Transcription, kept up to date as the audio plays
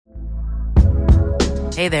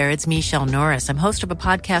Hey there, it's Michelle Norris. I'm host of a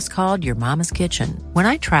podcast called Your Mama's Kitchen. When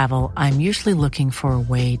I travel, I'm usually looking for a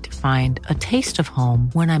way to find a taste of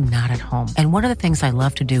home when I'm not at home. And one of the things I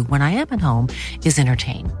love to do when I am at home is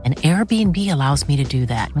entertain. And Airbnb allows me to do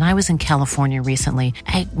that. When I was in California recently,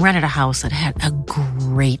 I rented a house that had a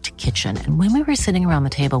great kitchen. And when we were sitting around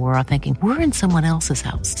the table, we were all thinking, we're in someone else's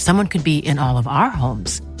house. Someone could be in all of our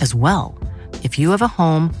homes as well. If you have a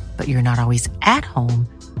home, but you're not always at home,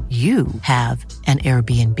 you have an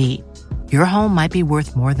Airbnb. Your home might be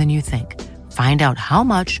worth more than you think. Find out how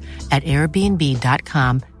much at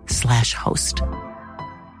airbnb.com/host.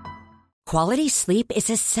 Quality sleep is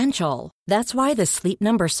essential. That's why the Sleep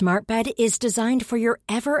Number Smart Bed is designed for your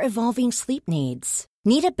ever-evolving sleep needs.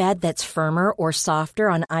 Need a bed that's firmer or softer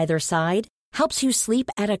on either side? Helps you sleep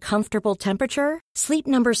at a comfortable temperature? Sleep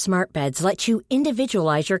Number Smart Beds let you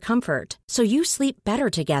individualize your comfort, so you sleep better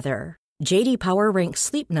together. J.D. Power ranks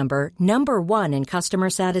Sleep Number number 1 in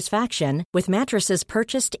customer satisfaction with mattresses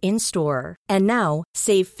purchased in-store. And now,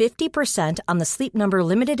 save 50% on the Sleep Number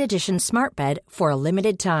Limited Edition Smart Bed for a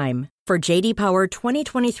limited time. For J.D. Power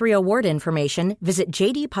 2023 award information, visit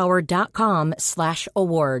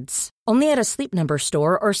jdpower.com/awards. Only at a Sleep Number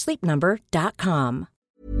store or sleepnumber.com.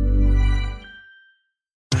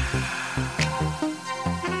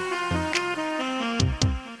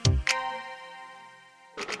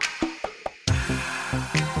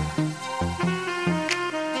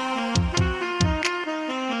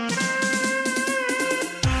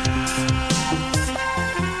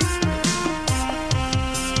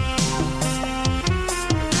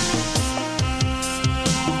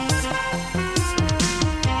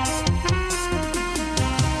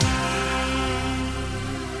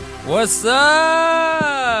 What's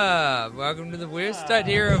up? Welcome to the worst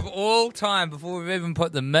idea of all time before we've even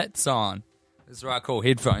put the mitts on. This is what I call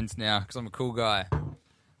headphones now because I'm a cool guy.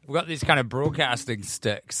 We've got these kind of broadcasting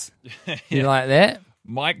sticks. You like that?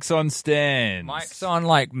 Mics on stands. Mics on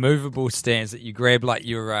like movable stands that you grab like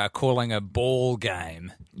you're calling a ball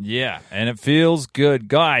game. Yeah, and it feels good.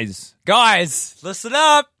 Guys, listen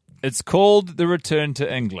up. it's called The Return to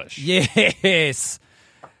English. Yes.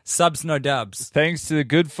 Subs, no dubs. Thanks to the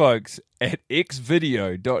good folks at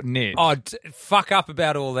xvideo.net. Oh, fuck up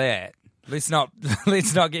about all that. Let's not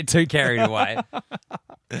get too carried away.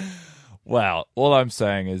 Well, all I'm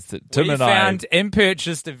saying is that Tim we and found and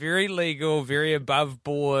purchased a very legal, very above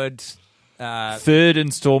board third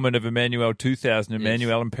installment of Emmanuelle 2000,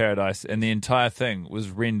 Emmanuelle in Paradise, and the entire thing was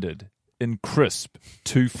rendered in crisp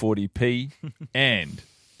 240p and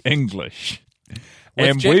English.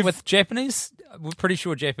 With Japanese? We're pretty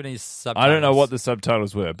sure Japanese subtitles. I don't know what the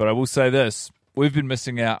subtitles were, but I will say this. We've been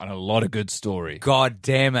missing out on a lot of good story. God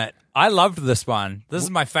damn it. I loved this one. This is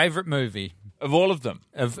my favorite movie. Of all of them?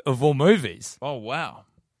 Of all movies. Oh, wow.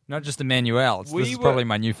 Not just Emmanuelle. This is probably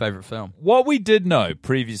my new favorite film. What we did know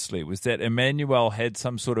previously was that Emmanuelle had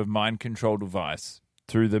some sort of mind control device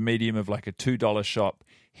through the medium of like a $2 shop,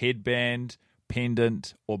 headband,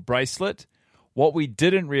 pendant, or bracelet. What we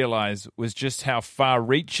didn't realize was just how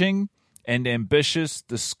far-reaching and ambitious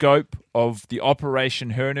the scope of the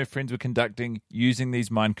operation her and her friends were conducting using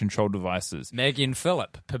these mind control devices. Maggie and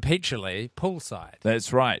Philip, perpetually poolside.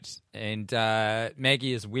 That's right. And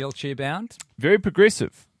Maggie is wheelchair bound. Very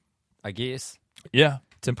progressive. I guess. Yeah.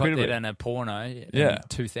 To put that in a porno in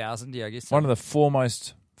 2000, I guess. So. One of the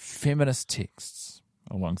foremost feminist texts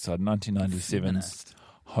alongside 1997's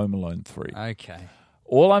Home Alone 3. Okay.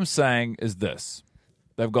 All I'm saying is this.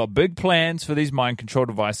 They've got big plans for these mind control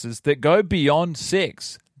devices that go beyond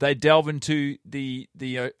sex. They delve into the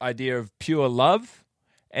idea of pure love,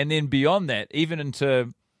 and then beyond that, even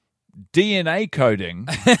into DNA coding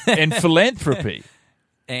and philanthropy.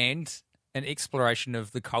 And an exploration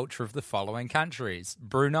of the culture of the following countries.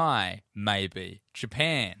 Brunei, maybe.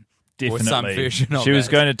 Japan. Definitely. Or some version of She was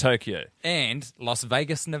it. going to Tokyo. And Las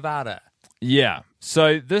Vegas, Nevada. Yeah.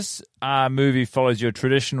 So this movie follows your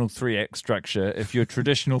traditional 3-act structure. If your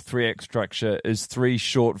traditional 3-act structure is 3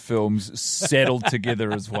 short films saddled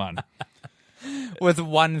together as one. With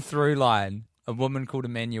one through line. A woman called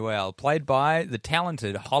Emmanuelle, played by the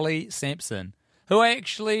talented Holly Sampson, who I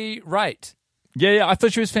actually rate. Yeah, I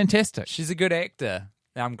thought she was fantastic. She's a good actor.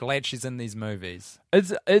 I'm glad she's in these movies.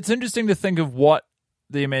 It's interesting to think of what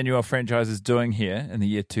the Emmanuelle franchise is doing here in the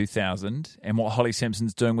year 2000 and what Holly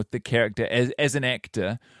Sampson's doing with the character as an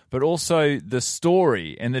actor, but also the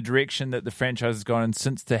story and the direction that the franchise has gone in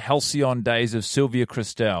since the halcyon days of Sylvia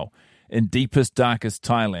Kristel in deepest, darkest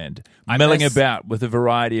Thailand, milling about with a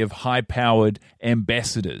variety of high-powered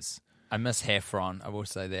ambassadors. I miss Heffron, I will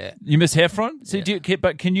say that. You miss Heffron? So Yeah.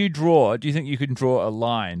 but can you draw, do you think you can draw a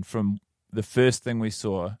line from the first thing we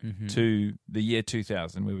saw to the year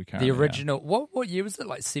 2000, where we currently The original. What year was it?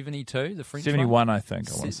 Like 72? The French 71, I think.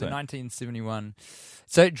 I want to say 1971.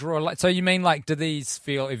 So So you mean like, do these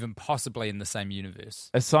feel even possibly in the same universe?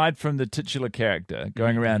 aside from the titular character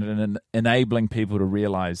going around and enabling people to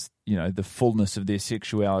realize, the fullness of their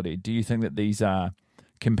sexuality, do you think that these are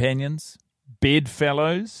companions?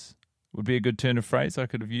 Bedfellows would be a good turn of phrase I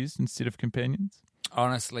could have used instead of companions.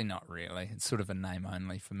 Honestly, not really. It's sort of a name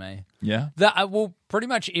only for me. Yeah? Well, pretty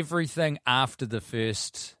much everything after the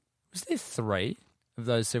first. Was there 3 of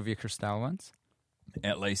those Sylvia Christel ones?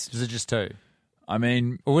 At least. Was it just 2? I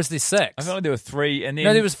mean, Or was there 6? I feel like there were 3, and then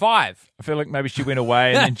No, there was 5. I feel like maybe she went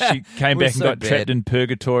away and then she came It was back and so got bad. trapped in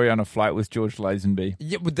purgatory on a flight with George Lazenby.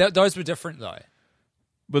 Yeah, but those were different though.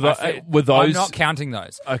 With I'm those, not counting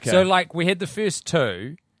those. Okay. So like we had the first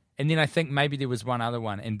 2, and then I think maybe there was one other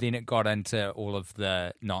one, and then it got into all of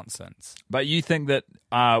the nonsense. but you think that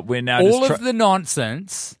we're now All just of the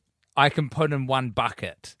nonsense I can put in one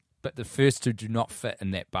bucket, but the first 2 do not fit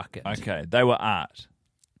in that bucket. okay, they were art.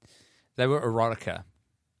 They were erotica.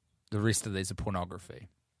 The rest of these are pornography.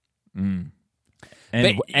 And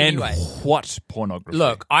But anyway. what pornography?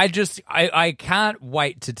 Look, I can't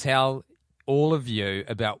wait to tell all of you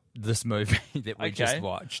about this movie that we just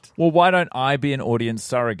watched. Well, why don't I be an audience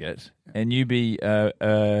surrogate and you be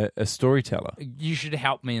a storyteller? You should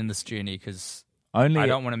help me in this journey because Only I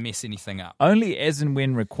don't want to mess anything up. only as and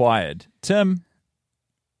when required. Tim,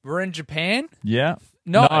 We're in Japan? yeah,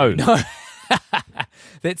 No.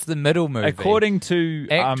 That's the middle movie. according to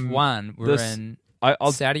Act 1, we're this- in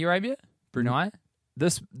I'll Saudi Arabia? Brunei?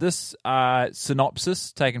 This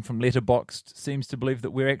synopsis taken from Letterboxd seems to believe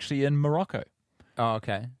that we're actually in Morocco. Oh,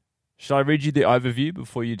 okay. Shall I read you the overview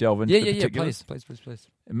before you delve into the particulars? Please.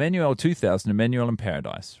 Emmanuelle 2000, Emmanuelle in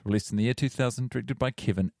Paradise, released in the year 2000, directed by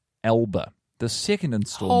Kevin Elba. The second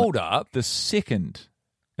installment. Hold up. The second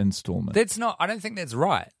installment. That's not, I don't think that's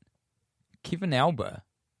right. Kevin Alba.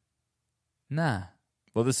 Nah.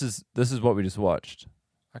 Well, this is what we just watched.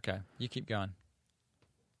 Okay, you keep going.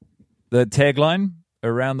 The tagline,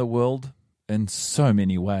 around the world in so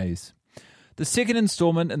many ways. The second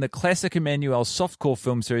installment in the classic Emmanuelle softcore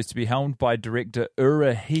film series to be helmed by director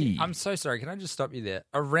Ura He. I'm so sorry. Can I just stop you there?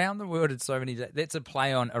 Around the world in so many days. That's a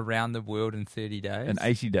play on Around the World in 30 days. In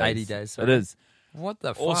 80 days. 80 days, sorry. It is. What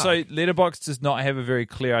the fuck? Also, Letterboxd does not have a very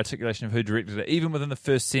clear articulation of who directed it. Even within the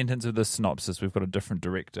first sentence of the synopsis, we've got a different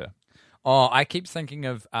director. Oh, I keep thinking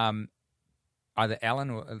of either Alan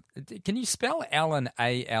or... Can you spell Alan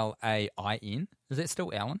Alain? Is that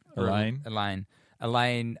still Alan? Or Elaine.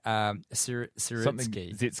 Elaine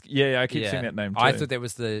Siritsky. Zetsky. Yeah, I keep seeing that name too. I thought that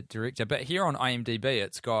was the director. But here on IMDb,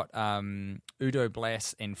 it's got Udo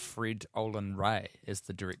Blass and Fred Olin Ray as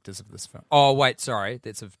the directors of this film. Oh, wait, sorry.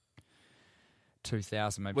 That's of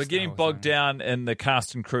 2000. Maybe We're getting bogged down in the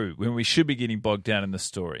cast and crew when we should be getting bogged down in the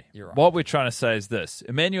story. You're right. What we're trying to say is this.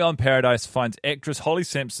 Emmanuelle in Paradise finds actress Holly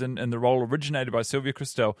Sampson in the role originated by Sylvia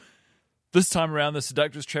Christel. This time around, the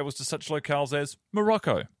seductress travels to such locales as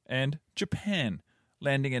Morocco and Japan,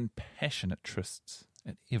 landing in passionate trysts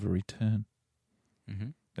at every turn. Mm-hmm.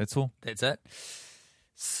 That's all. That's it.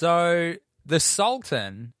 So the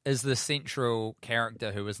Sultan is the central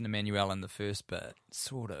character who was Emmanuelle in the first bit,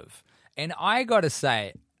 sort of. And I got to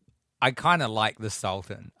say, I kind of like the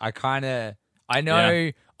Sultan. I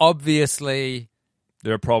know, obviously,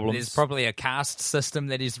 There are problems. there's probably a caste system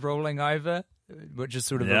that he's ruling over, which is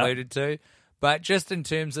sort of Yeah. alluded to. But just in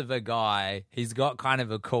terms of a guy, he's got kind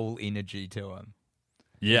of a cool energy to him.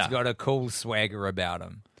 Yeah. He's got a cool swagger about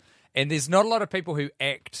him. And there's not a lot of people who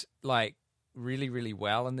act like really, really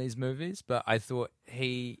well in these movies, but I thought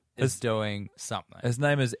he is doing something. His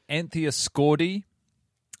name is Anthea Scordi,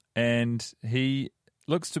 and he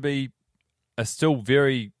looks to be a still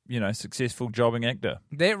very, successful jobbing actor.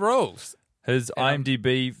 That rules. His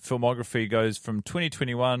IMDb filmography goes from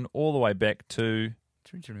 2021 all the way back to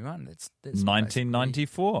 2021. That's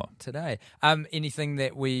 1994. today. Anything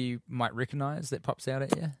that we might recognise that pops out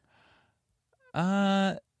at you?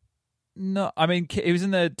 No, I mean, he was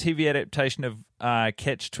in the TV adaptation of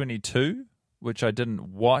Catch 22, which I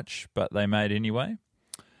didn't watch, but they made anyway.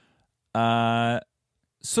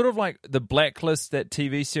 Sort of like the Blacklist, that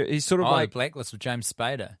TV series. He's sort of The like Blacklist with James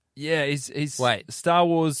Spader. yeah, he's Wait. Star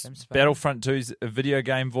Wars James Spader? Battlefront 2's a video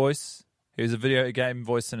game voice. He was a video game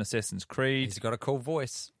voice in Assassin's Creed. He's got a cool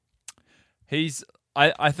voice.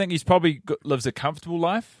 I think he's probably lives a comfortable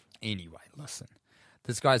life. Anyway, listen.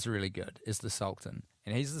 This guy's really good, is the Sultan.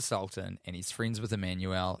 And he's the Sultan, and he's friends with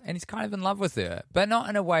Emmanuelle, and he's kind of in love with her. But not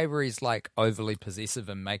in a way where he's, overly possessive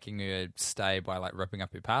and making her stay by, ripping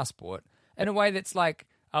up her passport. In a way that's,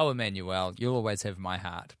 Oh, Emmanuelle, you'll always have my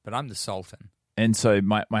heart, but I'm the Sultan. And so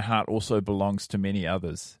my heart also belongs to many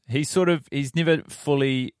others. He's never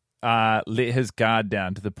fully let his guard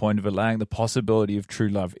down to the point of allowing the possibility of true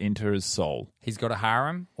love enter his soul. He's got a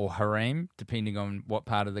harem or harem, depending on what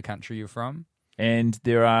part of the country you're from. And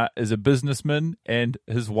there is a businessman and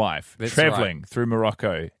his wife traveling through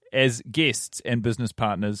Morocco as guests and business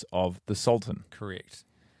partners of the Sultan. Correct.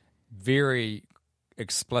 Very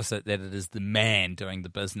explicit that it is the man doing the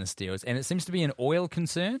business deals, and it seems to be an oil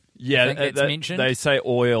concern. Yeah, I think that's mentioned. They say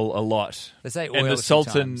oil a lot. They say oil, and the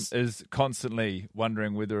Sultan times. is constantly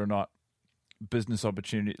wondering whether or not business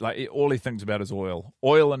opportunity, like all he thinks about is oil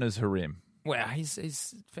and his harem. Well,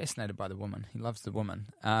 he's fascinated by the woman. He loves the woman.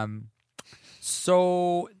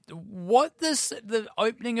 So the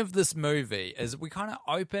opening of this movie is we kind of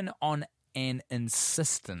open on an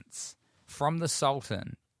insistence from the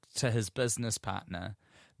Sultan to his business partner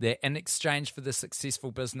that in exchange for the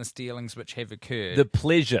successful business dealings which have occurred, the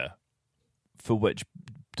pleasure for which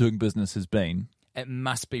doing business has been, it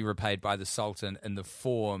must be repaid by the Sultan in the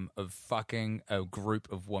form of fucking a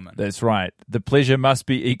group of women. That's right. The pleasure must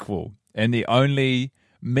be equal, and the only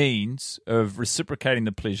means of reciprocating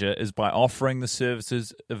the pleasure is by offering the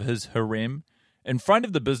services of his harem in front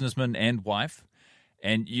of the businessman and wife.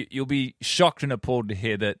 And you'll be shocked and appalled to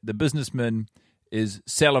hear that the businessman is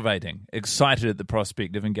salivating, excited at the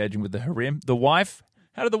prospect of engaging with the harem. The wife,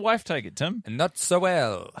 how did the wife take it, Tim? Not so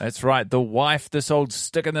well. That's right. The wife, this old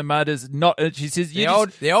stick in the mud, is not. She says, the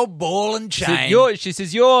old ball and chain. She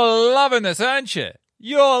says, you're loving this, aren't you?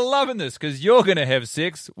 You're loving this because you're going to have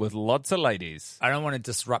sex with lots of ladies. I don't want to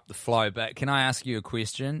disrupt the flow, but can I ask you a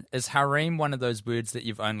question? Is harem one of those words that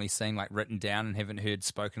you've only seen like written down and haven't heard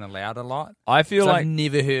spoken aloud a lot? I feel like I've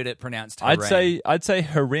never heard it pronounced harem. I'd say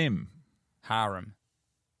harem. Harem.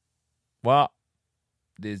 Well,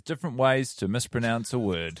 there's different ways to mispronounce a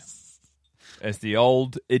word, as the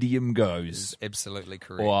old idiom goes. Absolutely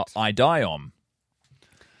correct. Or idiom.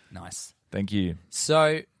 Nice. Thank you.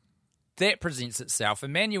 So that presents itself.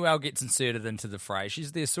 Emmanuelle gets inserted into the fray.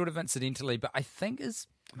 She's there sort of incidentally, but I think is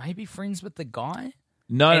maybe friends with the guy.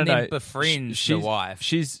 No, then befriends the wife.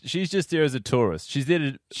 She's just there as a tourist. She's there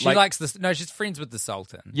to. She likes this. No, she's friends with the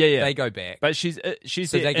Sultan. Yeah. They go back, but she's So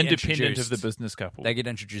there they get independent of the introduced. business couple. They get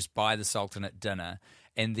introduced by the Sultan at dinner,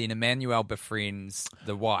 and then Emmanuelle befriends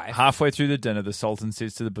the wife. Halfway through the dinner, the Sultan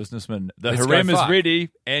says to the businessman, "The Let's harem go is fuck." ready,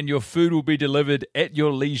 and your food will be delivered at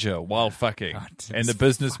your leisure while fucking." And the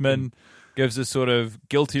businessman gives a sort of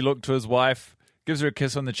guilty look to his wife, gives her a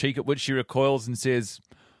kiss on the cheek, at which she recoils and says,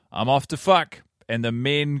 "I'm off to fuck." And the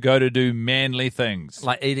men go to do manly things.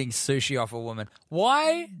 Like eating sushi off a woman.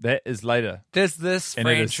 Why That is later. does this And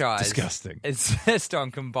it is franchise disgusting. insist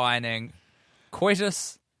on combining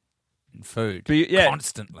coitus and food Yeah.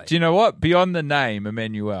 constantly? Do you know what? Beyond the name,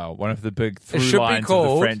 Emmanuelle, one of the big through should be lines of the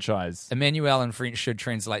called franchise. Emmanuelle in French should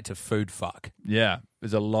translate to food fuck. Yeah,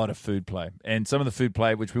 there's a lot of food play. And some of the food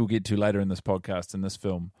play, which we'll get to later in this podcast, in this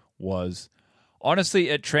film, was... Honestly,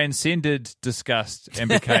 it transcended disgust and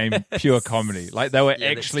became pure comedy. Like they were Yeah,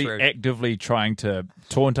 that's actually true. actively trying to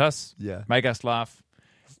taunt us, Yeah. make us laugh,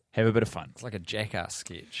 have a bit of fun. It's like a Jackass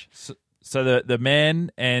sketch. So the man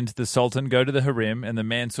and the Sultan go to the harem, and the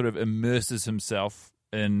man sort of immerses himself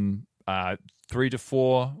in 3 to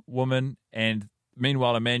 4 women, and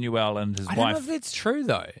meanwhile, Emmanuelle and his I don't know wife. if that's true,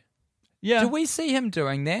 though. Yeah, Do we see him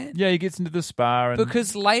doing that? yeah, he gets into the spa, and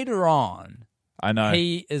Because later on, I know.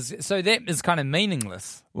 he is... So that is kind of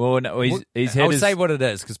meaningless. Well, no, he's had I'll his, say what it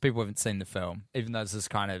is because people haven't seen the film, even though this is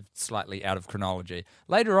kind of slightly out of chronology.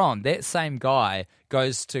 Later on, that same guy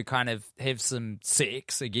goes to kind of have some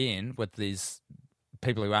sex again with these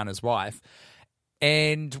people who aren't his wife.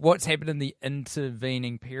 And what's happened in the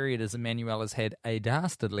intervening period is Emmanuelle has had a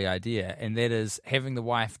dastardly idea, and that is having the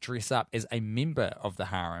wife dress up as a member of the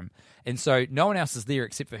harem. And so no one else is there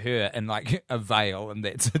except for her in like a veil, and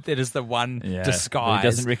that is the one yeah, disguise. He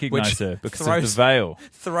doesn't recognise which her because throws, of the veil.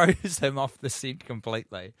 throws him off the scent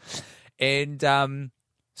completely. And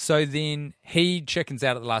so then he chickens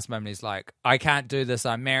out at the last moment. He's like, I can't do this.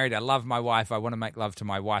 I'm married. I love my wife. I want to make love to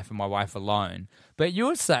my wife and my wife alone. But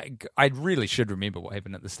you're saying, I really should remember what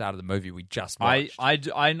happened at the start of the movie we just watched.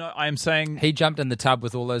 I know. I'm saying He jumped in the tub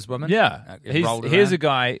with all those women? yeah. And rolled Here's around? a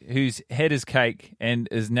guy who's had his cake and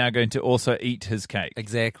is now going to also eat his cake.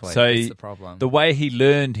 Exactly. So That's the problem. the way he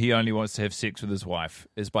learned he only wants to have sex with his wife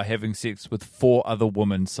is by having sex with 4 other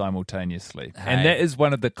women simultaneously. Hey. And that is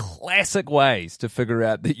one of the classic ways to figure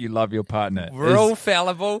out that you love your partner. We're all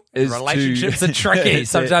fallible. is Relationships to- are tricky.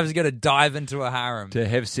 Sometimes you got to dive into a harem. to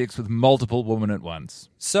have sex with multiple women at once.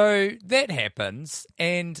 So that happens,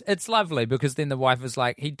 and it's lovely because then the wife is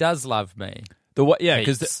like, he does love me.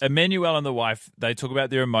 Because Heaps. Emmanuelle and the wife, they talk about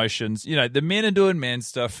their emotions. You know, the men are doing man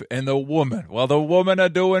stuff, and the women are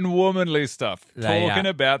doing womanly stuff, talking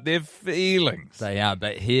about their feelings. They are,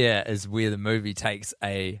 but here is where the movie takes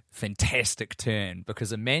a fantastic turn,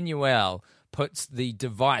 because Emmanuelle puts the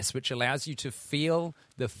device which allows you to feel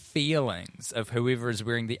the feelings of whoever is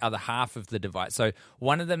wearing the other half of the device. So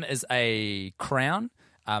one of them is a crown,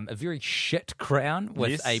 a very shit crown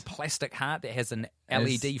with a plastic heart that has an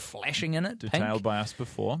LED flashing in it, detailed pink. by us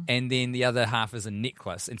before. And then the other half is a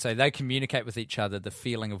necklace. And so they communicate with each other the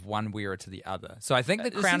feeling of one wearer to the other. So I think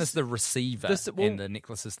the crown is the receiver and the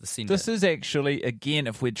necklace is the sender. This is actually, again,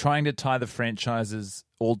 if we're trying to tie the franchises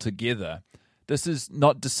all together, this is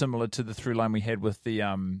not dissimilar to the through line we had with the...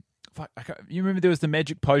 you remember there was the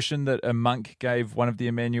magic potion that a monk gave one of the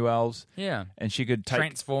Emmanuelles? Yeah. And she could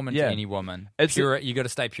transform into any woman. You got to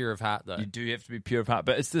stay pure of heart, though. You do have to be pure of heart,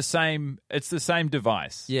 but it's the same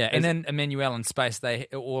device. Yeah, and then Emmanuelle in space, they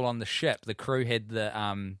all on the ship. The crew had the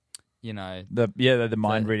the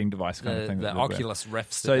mind reading device kind of thing. The Oculus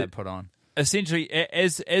Rifts that they put on. Essentially,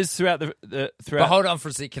 as throughout But hold on for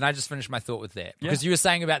a sec. Can I just finish my thought with that? Because you were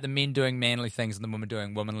saying about the men doing manly things and the women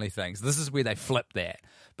doing womanly things. This is where they flip that.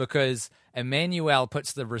 Because Emmanuelle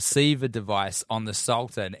puts the receiver device on the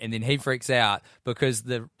Sultan, and then he freaks out because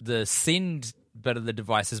the send bit of the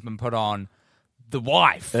device has been put on the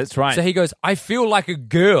wife. That's right. So he goes, I feel like a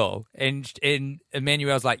girl. And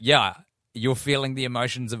Emmanuelle's like, yeah, you're feeling the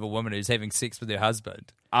emotions of a woman who's having sex with her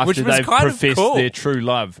husband. After they've professed their true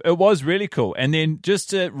love. It was really cool. And then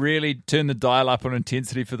just to really turn the dial up on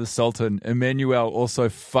intensity for the Sultan, Emmanuelle also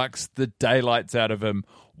fucks the daylights out of him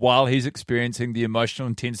while he's experiencing the emotional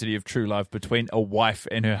intensity of true love between a wife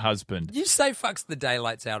and her husband. You say fucks the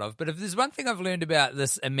daylights out of, but if there's one thing I've learned about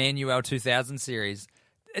this Emmanuelle 2000 series,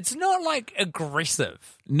 it's not like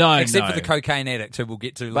aggressive. No, except for the cocaine addict who we'll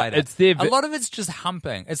get to later. It's their a lot of it's just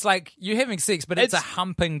humping. It's like you're having sex, but it's a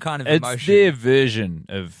humping kind of emotion. It's their version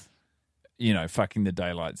of, fucking the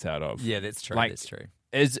daylights out of. Yeah, that's true. Like, that's true.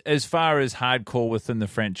 As far as hardcore within the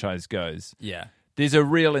franchise goes, there's a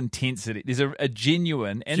real intensity. There's a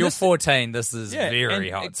genuine. And if you're 14, this is very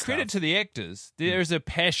hot. Credit stuff. to the actors. There is a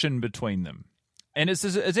passion between them. And it's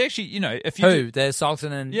actually, if you the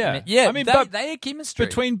Sultan and I mean, they had chemistry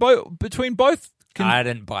between both. I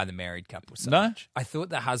didn't buy the married couple so No? much. I thought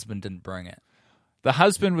the husband didn't bring it. The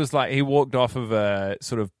husband was like, he walked off of a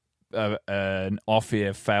sort of an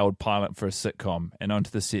off-air failed pilot for a sitcom and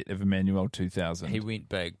onto the set of Emmanuelle 2000. He went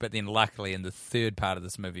big, but then luckily in the third part of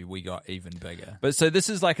this movie, we got even bigger. But so this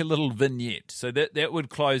is like a little vignette. So that would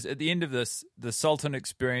close at the end of this. The Sultan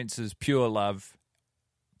experiences pure love.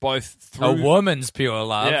 Both through a woman's pure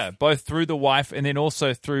love. Yeah, both through the wife and then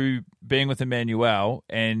also through being with Emmanuelle,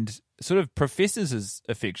 and sort of professes his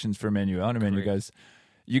affections for Emmanuelle. And Emmanuelle goes,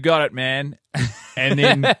 "You got it, man," and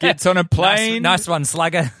then gets on a plane. Nice one,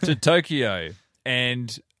 slugger. To Tokyo.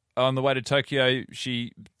 And on the way to Tokyo,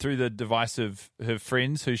 she, through the device of her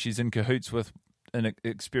friends who she's in cahoots with and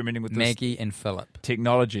experimenting with Maggie and Philip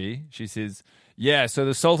technology, she says, "Yeah, so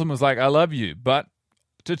the Sultan was like, I love you, but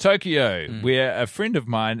to Tokyo, where a friend of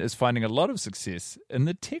mine is finding a lot of success in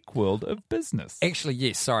the tech world of business." Actually,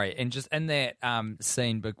 yes, sorry. And just in that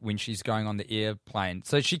scene when she's going on the airplane,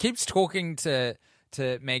 so she keeps talking to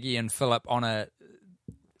Maggie and Philip on it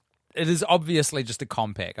is obviously just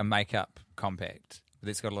a makeup compact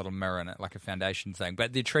that's got a little mirror in it, like a foundation thing,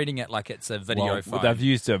 but they're treating it like it's a video phone. They've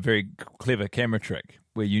used a very clever camera trick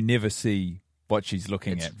where you never see what she's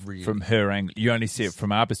looking at from her angle. You only see it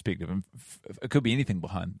from our perspective, and it could be anything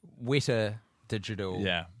behind. Wetter digital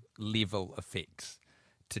level effects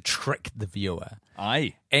to trick the viewer.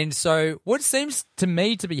 Aye. And so what seems to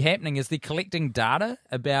me to be happening is they're collecting data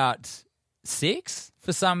about sex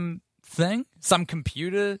for some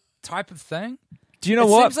computer type of thing. Do you know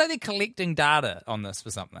what? It seems like they're collecting data on this for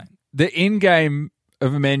something. The end game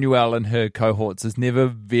of Emmanuelle and her cohorts is never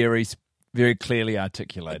very clearly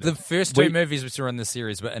articulated. The first two movies we saw in the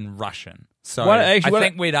series were in Russian. So I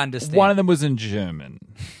think we'd understand. One of them was in German.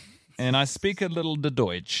 And I speak a little de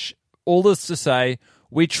Deutsch. All this to say,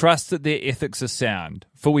 we trust that their ethics are sound,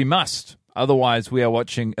 for we must. Otherwise, we are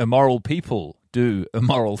watching immoral people do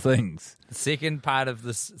immoral things. The second part of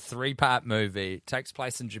this 3-part movie takes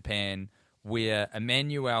place in Japan, where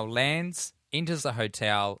Emmanuelle lands, enters a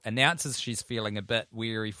hotel, announces she's feeling a bit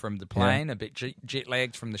weary from the plane, a bit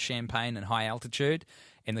jet-lagged from the champagne and high altitude,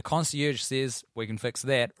 and the concierge says, we can fix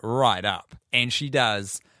that right up. And she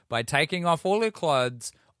does, by taking off all her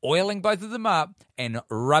clothes, oiling both of them up, and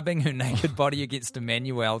rubbing her naked body against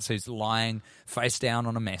Emmanuelle's, who's lying face down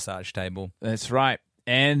on a massage table. That's right.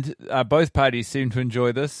 And both parties seem to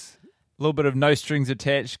enjoy this. A little bit of no strings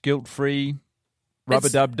attached, guilt-free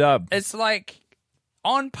Rub-a-dub-dub. It's like,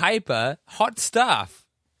 on paper, hot stuff.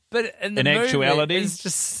 But in the movie, actuality, it's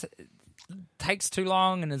just takes too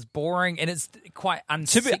long and is boring and it's quite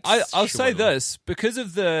unsexual. I'll say this, because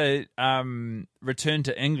of the return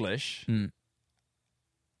to English,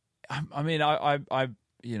 I mean, I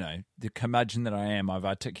you know, the curmudgeon that I am, I've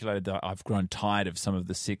articulated that I've grown tired of some of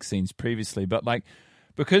the sex scenes previously, but like,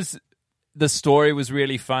 because the story was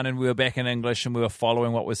really fun and we were back in English and we were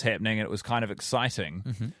following what was happening and it was kind of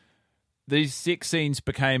exciting, these sex scenes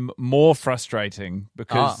became more frustrating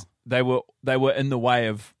because they were in the way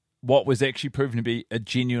of what was actually proven to be a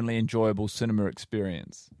genuinely enjoyable cinema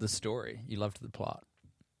experience. The story. You loved the plot.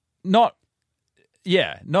 Not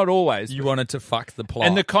always. You wanted to fuck the plot.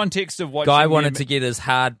 In the context of what Guy wanted to get his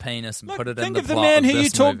hard penis and put it in the plot. Think of the man who you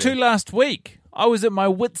this talked movie. to last week. I was at my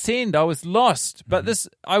wit's end. I was lost. But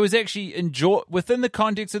I was actually within the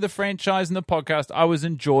context of the franchise and the podcast, I was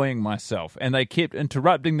enjoying myself. And they kept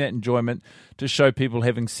interrupting that enjoyment to show people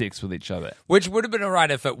having sex with each other. Which would have been all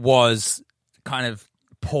right if it was kind of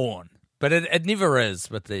porn. But it never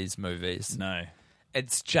is with these movies. No.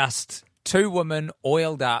 It's just two women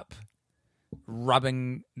oiled up,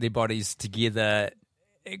 rubbing their bodies together.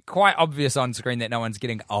 Quite obvious on screen that no one's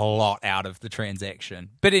getting a lot out of the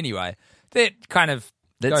transaction. But anyway, that kind of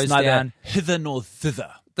goes neither down. hither nor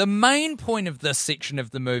thither. The main point of this section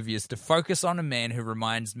of the movie is to focus on a man who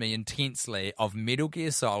reminds me intensely of Metal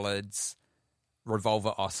Gear Solid's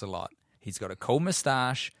Revolver Ocelot. He's got a cool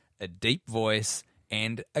moustache, a deep voice,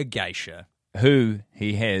 and a geisha. Who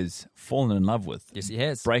he has fallen in love with. Yes, he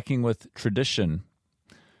has. Breaking with tradition.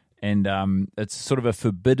 And it's sort of a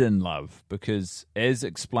forbidden love because, as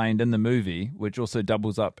explained in the movie, which also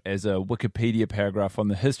doubles up as a Wikipedia paragraph on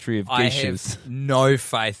the history of geishas. I have no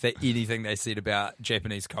faith that anything they said about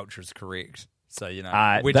Japanese culture is correct. So, you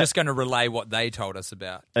know, we're just going to relay what they told us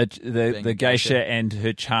about. The geisha and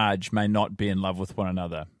her charge may not be in love with one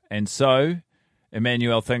another. And so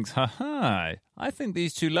Emmanuelle thinks, I think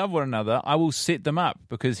these two love one another. I will set them up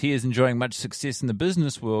because he is enjoying much success in the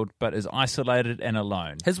business world, but is isolated and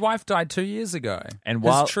alone. His wife died 2 years ago. And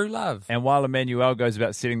his true love. And while Emmanuelle goes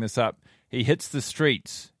about setting this up, he hits the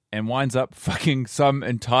streets and winds up fucking some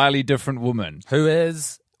entirely different woman. Who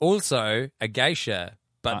is also a geisha,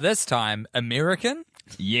 but this time American?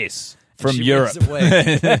 Yes, from She Europe.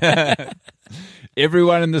 wears a wig.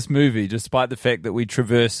 Everyone in this movie, despite the fact that we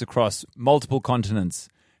traverse across multiple continents,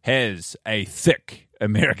 has a thick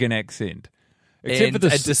American accent. Except for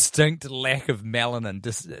a distinct lack of melanin,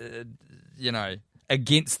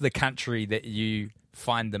 against the country that you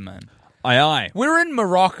find them in. Aye. We're in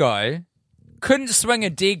Morocco. Couldn't swing a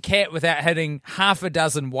dead cat without hitting half a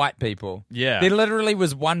dozen white people. Yeah. There literally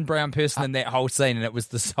was one brown person in that whole scene, and it was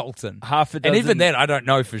the Sultan. Half a dozen. And even that, I don't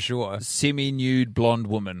know for sure. Semi-nude blonde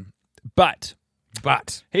woman. But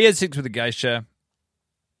he had sex with a geisha.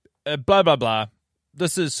 Blah, blah, blah.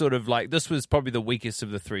 This is sort of like, this was probably the weakest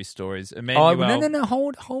of the three stories. Emmanuelle. No.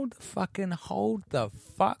 Hold the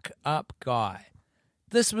fuck up, Guy.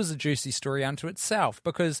 This was a juicy story unto itself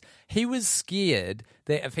because he was scared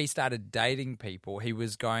that if he started dating people, he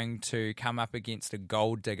was going to come up against a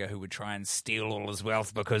gold digger who would try and steal all his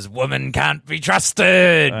wealth because women can't be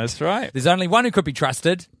trusted. That's right. There's only one who could be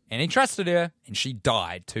trusted, and he trusted her, and she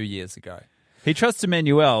died 2 years ago. He trusts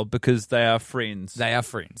Emmanuelle because they are friends. They are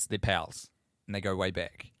friends. They're pals, and they go way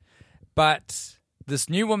back. But this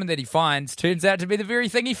new woman that he finds turns out to be the very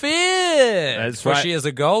thing he feared. That's for right. She is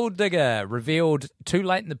a gold digger, revealed too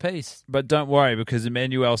late in the piece. But don't worry, because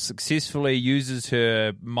Emmanuelle successfully uses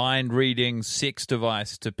her mind-reading sex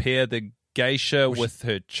device to pair the geisha with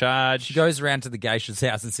her charge. She goes around to the geisha's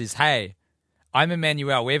house and says, "Hey, I'm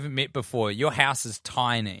Emmanuelle. We haven't met before. Your house is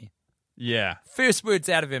tiny." Yeah. First words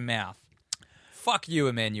out of her mouth. Fuck you,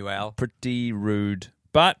 Emmanuelle. Pretty rude.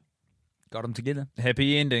 But got them together.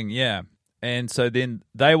 Happy ending, yeah. And so then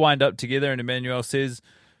they wind up together and Emmanuelle says,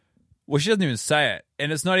 well, she doesn't even say it.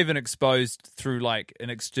 And it's not even exposed through like an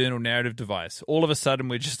external narrative device. All of a sudden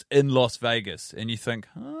we're just in Las Vegas. And you think,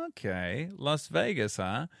 okay, Las Vegas,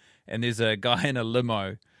 huh? And there's a guy in a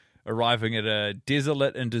limo arriving at a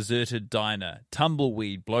desolate and deserted diner.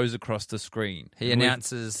 Tumbleweed blows across the screen. He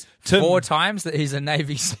announces 4 times that he's a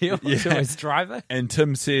Navy SEAL to his driver. And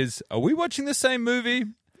Tim says, are we watching the same movie?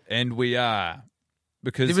 And we are.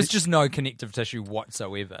 Because there was just no connective tissue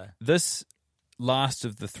whatsoever. This last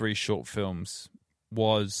of the 3 short films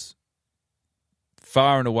was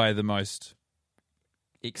far and away the most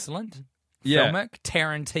excellent, yeah, filmic,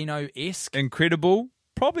 Tarantino-esque, incredible,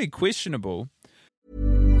 probably questionable.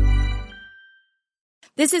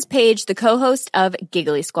 This is Paige, the co-host of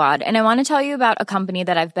Giggly Squad, and I want to tell you about a company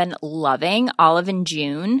that I've been loving, Olive &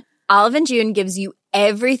 June. Olive & June gives you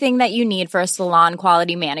everything that you need for a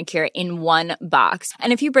salon-quality manicure in one box.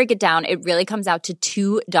 And if you break it down, it really comes out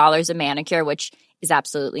to $2 a manicure, which is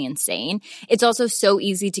absolutely insane. It's also so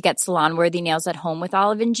easy to get salon-worthy nails at home with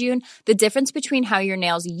Olive & June. The difference between how your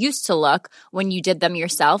nails used to look when you did them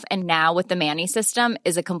yourself and now with the Mani system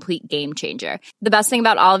is a complete game changer. The best thing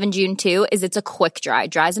about Olive & June, too, is it's a quick dry.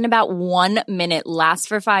 Dries in about 1 minute, lasts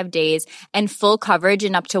for 5 days, and full coverage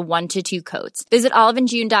in up to 1 to 2 coats. Visit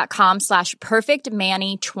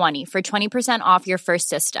oliveandjune.com/perfectmani20 for 20% off your first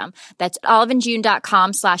system. That's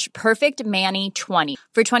oliveandjune.com/perfectmani20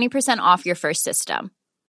 for 20% off your first system.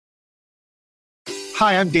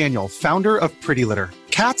 Hi, I'm Daniel, founder of Pretty Litter.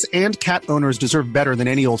 Cats and cat owners deserve better than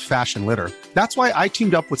any old-fashioned litter. That's why I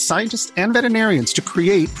teamed up with scientists and veterinarians to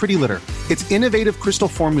create Pretty Litter. Its innovative crystal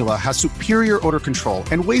formula has superior odor control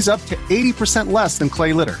and weighs up to 80% less than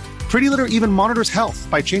clay litter. Pretty Litter even monitors health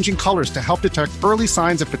by changing colors to help detect early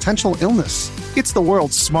signs of potential illness. It's the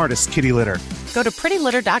world's smartest kitty litter. Go to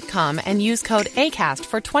prettylitter.com and use code ACAST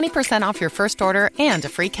for 20% off your first order and a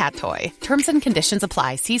free cat toy. Terms and conditions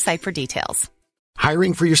apply. See site for details.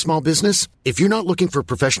 Hiring for your small business? If you're not looking for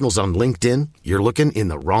professionals on LinkedIn, you're looking in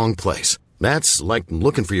the wrong place. That's like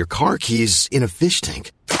looking for your car keys in a fish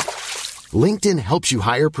tank. LinkedIn helps you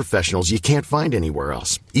hire professionals you can't find anywhere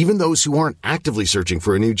else, even those who aren't actively searching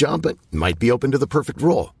for a new job but might be open to the perfect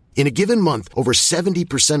role. In a given month, over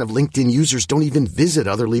 70% of LinkedIn users don't even visit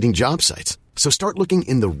other leading job sites. So start looking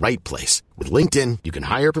in the right place. With LinkedIn, you can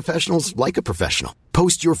hire professionals like a professional.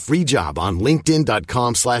 Post your free job on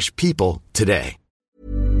linkedin.com/people today.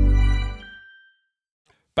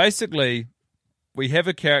 Basically, we have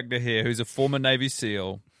a character here who's a former Navy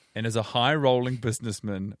SEAL and is a high-rolling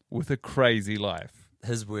businessman with a crazy life.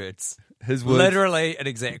 His words. His words. Literally an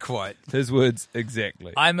exact quote. His words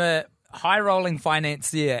exactly. I'm a high-rolling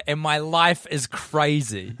financier and my life is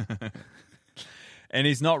crazy. And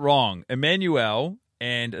he's not wrong. Emmanuelle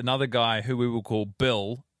and another guy who we will call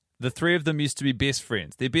Bill, the three of them used to be best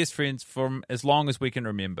friends. They're best friends from as long as we can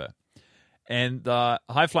remember. And the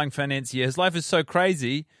high-flying financier, his life is so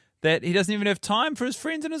crazy that he doesn't even have time for his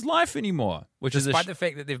friends in his life anymore. Which Despite the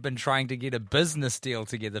fact that they've been trying to get a business deal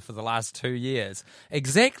together for the last 2 years.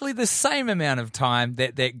 Exactly the same amount of time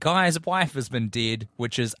that that guy's wife has been dead,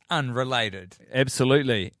 which is unrelated.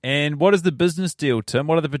 Absolutely. And what is the business deal, Tim?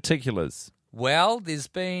 What are the particulars? Well, there's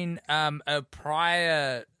been a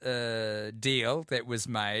prior deal that was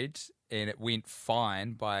made, and it went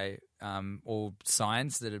fine by all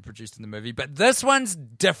signs that are produced in the movie. But this one's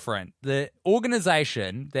different. The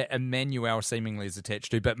organization that Emmanuelle seemingly is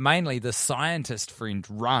attached to, but mainly the scientist friend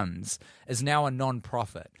runs, is now a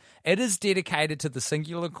non-profit. It is dedicated to the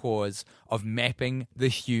singular cause of mapping the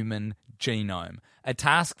human genome, a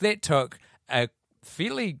task that took a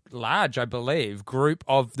fairly large, I believe, group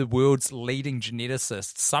of the world's leading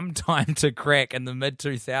geneticists sometime to crack in the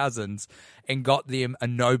mid-2000s and got them a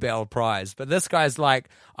Nobel Prize. But this guy's like,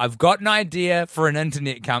 I've got an idea for an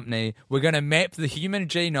internet company. We're going to map the human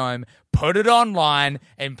genome, put it online,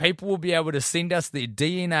 and people will be able to send us their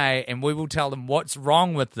DNA and we will tell them what's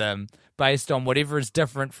wrong with them based on whatever is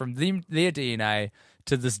different from them, their DNA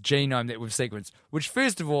to this genome that we've sequenced. Which,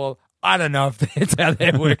 first of all, I don't know if that's how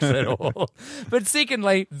that works at all. But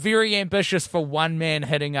secondly, very ambitious for one man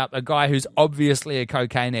hitting up a guy who's obviously a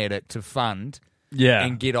cocaine addict to fund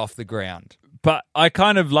and get off the ground. But I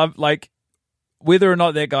kind of love, like, whether or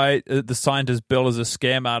not that guy, the scientist Bill, is a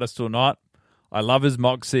scam artist or not, I love his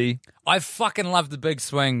moxie. I fucking love the big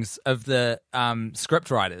swings of the script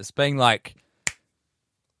writers being like,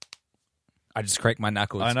 I just cracked my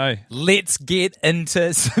knuckles. I know. Let's get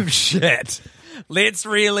into some shit. Let's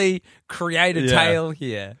really create a tale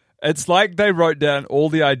here. It's like they wrote down all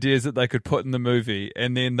the ideas that they could put in the movie,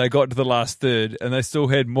 and then they got to the last third, and they still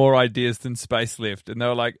had more ideas than space left. And they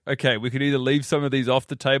were like, okay, we could either leave some of these off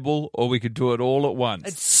the table, or we could do it all at once.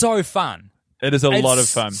 It's so fun. It is a lot of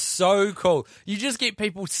fun. So cool. You just get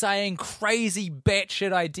people saying crazy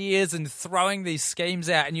batshit ideas and throwing these schemes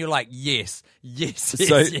out, and you're like, yes.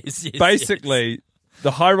 Basically,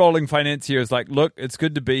 the high-rolling financier is like, look, it's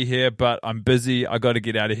good to be here, but I'm busy. I got to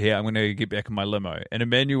get out of here. I'm going to get back in my limo. And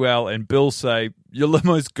Emmanuelle and Bill say, your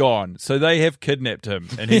limo's gone. So they have kidnapped him.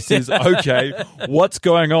 And he says, okay, what's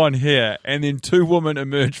going on here? And then two women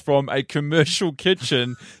emerge from a commercial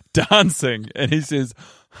kitchen dancing. And he says,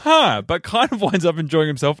 but kind of winds up enjoying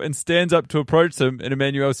himself and stands up to approach them. And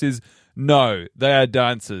Emmanuelle says, no, they are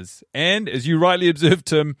dancers. And as you rightly observed,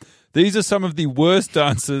 Tim, these are some of the worst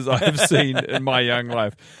dancers I have seen in my young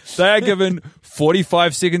life. They are given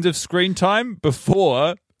 45 seconds of screen time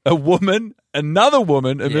before a woman another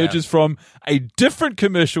woman emerges from a different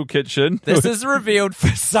commercial kitchen. This is revealed for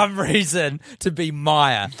some reason to be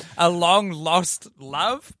Maya, a long lost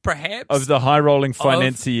love, perhaps, of the high rolling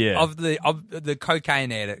financier of the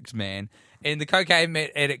cocaine addict man. And the cocaine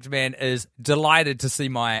addict man is delighted to see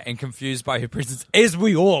Maya and confused by her presence, as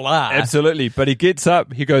we all are. Absolutely. But he gets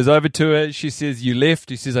up, he goes over to her. She says, "You left."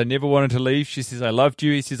 He says, "I never wanted to leave." She says, "I loved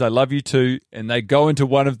you." He says, "I love you too." And they go into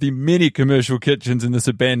one of the many commercial kitchens in this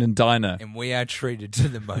abandoned diner. And we are treated to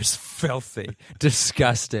the most filthy,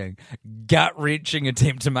 disgusting, gut-wrenching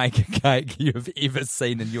attempt to make a cake you have ever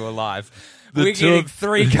seen in your life. We're getting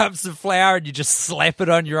 3 cups of flour and you just slap it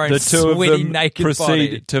on your own the two sweaty, of them naked proceed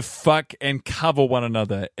body. to fuck and cover one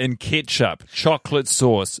another in ketchup, chocolate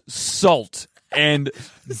sauce, salt, and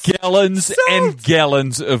gallons and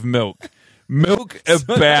gallons of milk. Milk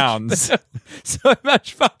abounds. So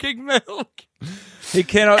much fucking milk. He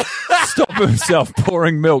cannot stop himself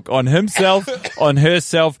pouring milk on himself, on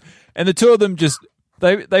herself, and the two of them just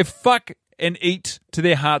they fuck and eat to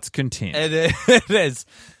their heart's content. It is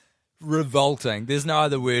revolting. There's no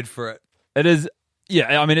other word for it. It is,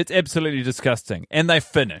 yeah, I mean, it's absolutely disgusting. And they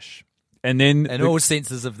finish. And then In all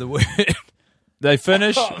senses of the word. they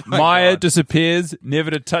finish. my Maya God. disappears,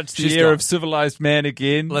 never to touch the She's air gone. of civilized man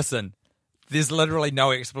again. Listen, there's literally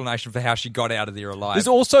no explanation for how she got out of there alive. There's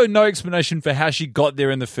also no explanation for how she got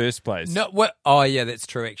there in the first place. No, what? Oh, yeah, that's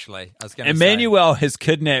true, actually. I was going to Emmanuelle has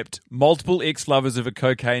kidnapped multiple ex-lovers of a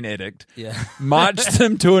cocaine addict, Yeah. marched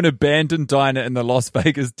them to an abandoned diner in the Las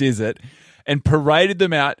Vegas desert, and paraded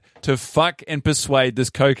them out to fuck and persuade this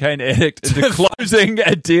cocaine addict into closing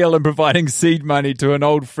a deal and providing seed money to an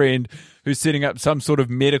old friend who's setting up some sort of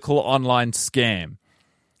medical online scam.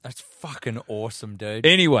 That's fucking awesome, dude.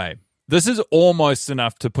 Anyway, this is almost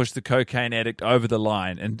enough to push the cocaine addict over the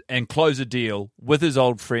line and close a deal with his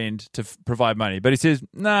old friend to provide money. But he says,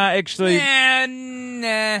 nah, actually...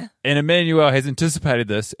 Nah. And Emmanuelle has anticipated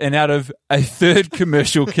this, and out of a third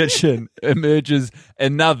commercial kitchen emerges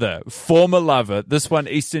another former lover, this one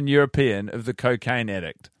Eastern European, of the cocaine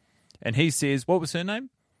addict. And he says, what was her name?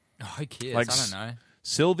 Oh, who cares? Like I don't know.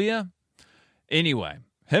 Sylvia? Anyway,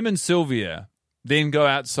 him and Sylvia then go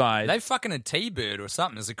outside. They fucking a T-Bird or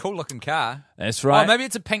something. It's a cool looking car. That's right. Oh, maybe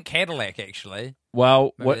it's a pink Cadillac, actually.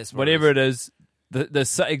 Well, Maybe that's what whatever it is,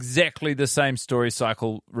 exactly the same story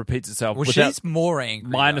cycle repeats itself. Well, without- she's more angry.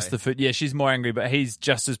 minus though. the food. Yeah, she's more angry, but he's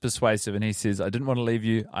just as persuasive, and he says, "I didn't want to leave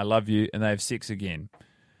you. I love you," and they have sex again.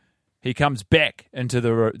 He comes back into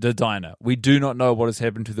the diner. We do not know what has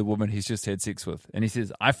happened to the woman he's just had sex with, and he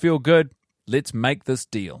says, "I feel good. Let's make this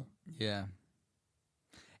deal." Yeah.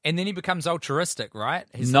 And then he becomes altruistic, right?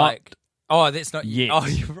 He's Not like, oh, that's not yet. Oh,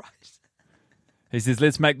 you're right. He says,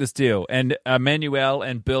 "Let's make this deal." And Emmanuelle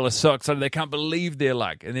and Bill are so excited. They can't believe their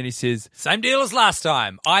luck. And then he says, Same deal as last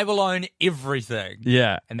time. I will own everything.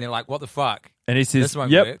 yeah. And they're like, what the fuck? And he says, This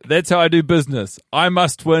won't "Yep, work." that's how I do business. I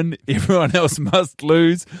must win. Everyone else must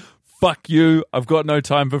lose. Fuck you. I've got no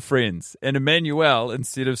time for friends." And Emmanuelle,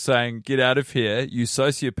 instead of saying, "Get out of here, you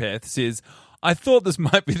sociopath," says, "I thought this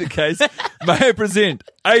might be the case. May I present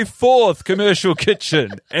a fourth commercial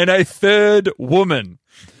kitchen and a third woman."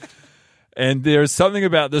 And there is something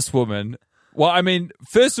about this woman. Well, I mean,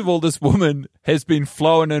 first of all, this woman has been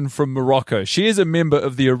flown in from Morocco. She is a member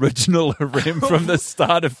of the original harem from the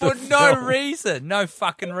start of the For no film. reason. No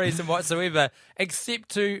fucking reason whatsoever. Except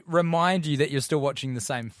to remind you that you're still watching the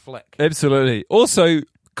same flick. Absolutely. Also,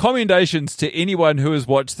 commendations to anyone who has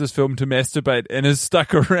watched this film to masturbate and has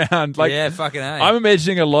stuck around. Like, Yeah, fucking A. I'm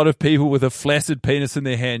imagining a lot of people with a flaccid penis in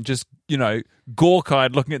their hand just,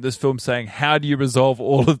 gawk-eyed looking at this film saying, how do you resolve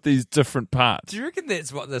all of these different parts? Do you reckon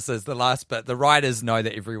that's what this is, the last bit? The writers know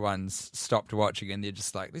that everyone's stopped watching and they're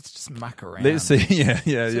just like, let's just muck around. Let's see. Yeah.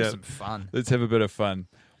 Let's have some fun. Let's have a bit of fun.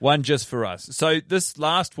 One just for us. So this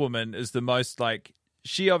last woman is the most,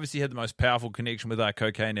 she obviously had the most powerful connection with our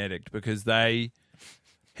cocaine addict because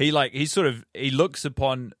he looks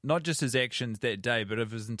upon not just his actions that day, but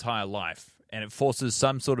of his entire life. And it forces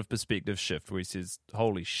some sort of perspective shift where he says,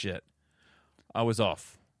 holy shit, I was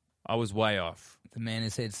off. I was way off. The man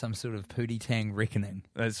has had some sort of Pootie Tang reckoning.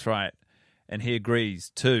 That's right. And he agrees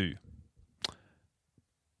to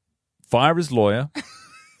fire his lawyer,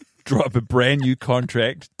 drop a brand new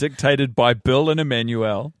contract dictated by Bill and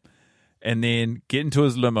Emmanuelle, and then get into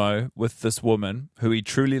his limo with this woman who he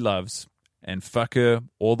truly loves and fuck her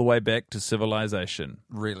all the way back to civilization.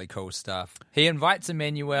 Really cool stuff. He invites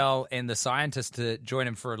Emmanuelle and the scientist to join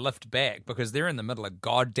him for a lift back because they're in the middle of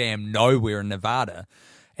goddamn nowhere in Nevada.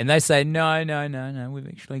 And they say, no, we've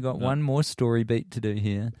actually got one more story beat to do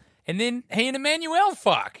here. And then he and Emmanuelle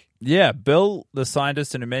fuck. Yeah, Bill, the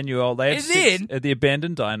scientist, and Emmanuelle, they have And sex then- at the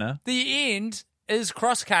abandoned diner. The end is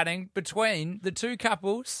cross-cutting between the two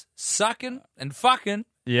couples sucking and fucking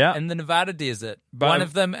Yeah. in the Nevada desert. But- One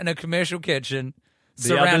of them in a commercial kitchen,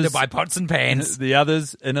 surrounded others- by pots and pans. The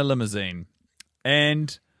others in a limousine.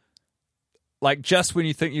 And, like, just when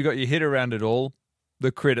you think you got your head around it all,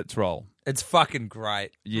 the credits roll. It's fucking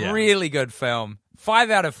great. Yeah. Really good film.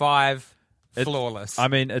 5 out of 5. Flawless. I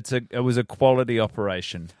mean, it was a quality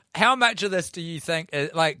operation. How much of this do you think,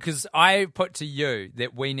 because I put to you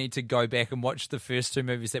that we need to go back and watch the first two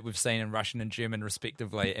movies that we've seen in Russian and German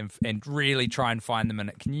respectively and really try and find them in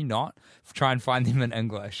it. Can you not? Try and find them in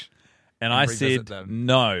English. And I revisit said, them.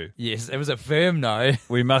 no, Yes, it was a firm no.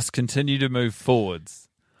 we must continue to move forwards.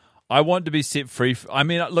 I want to be set free. I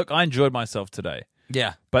mean, look, I enjoyed myself today.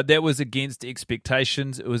 Yeah. But that was against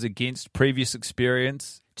expectations. It was against previous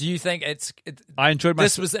experience. Do you think I enjoyed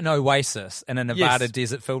this myself. was an oasis in a Nevada Yes.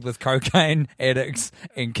 desert filled with cocaine addicts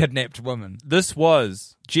and kidnapped women? This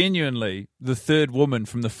was genuinely the third woman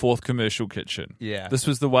from the fourth commercial kitchen. Yeah. This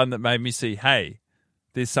was the one that made me see, hey,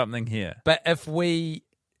 there's something here. But if we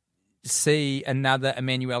see another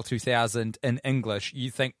Emmanuelle 2000 in English, you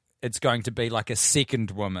think it's going to be like a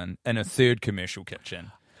second woman in a third commercial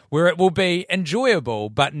kitchen, where it will be enjoyable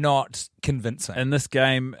but not convincing. In this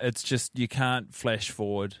game, it's just you can't flash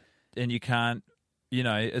forward and you can't,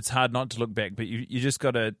 it's hard not to look back, but you just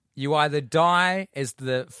got to. You either die as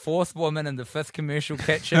the fourth woman in the fifth commercial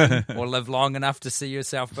kitchen or live long enough to see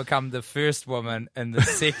yourself become the first woman in the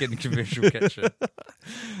second commercial kitchen.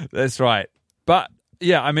 That's right. But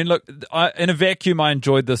yeah, I mean, look, in a vacuum, I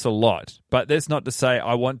enjoyed this a lot, but that's not to say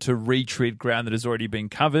I want to retread ground that has already been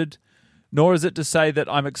covered. Nor is it to say that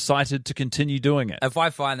I'm excited to continue doing it. If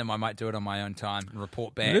I find them, I might do it on my own time and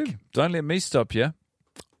report back. No, don't let me stop you.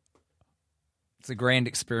 It's a grand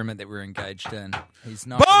experiment that we're engaged in. He's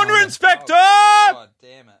not. Boner Inspector! Oh, God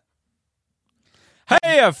damn it.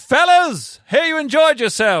 Hey, fellas! How you enjoyed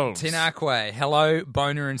yourselves? Tenakwe. Hello,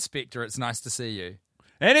 Boner Inspector. It's nice to see you.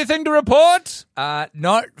 Anything to report?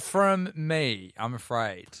 Not from me, I'm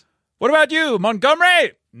afraid. What about you,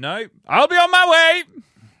 Montgomery? No, I'll be on my way.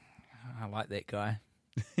 I like that guy.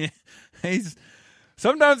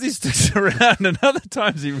 Sometimes he sticks around, and other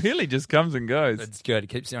times he really just comes and goes. It's good. It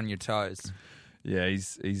keeps you on your toes. Yeah,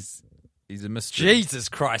 he's a mystery. Jesus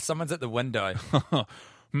Christ! Someone's at the window. Hold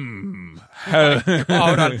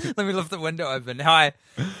Hold on. Let me lift the window open. Hi.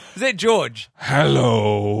 Is that George?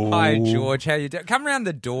 Hello. Hi, George. How you doing? Come around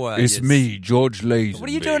the door. It's me, George Lazenby. What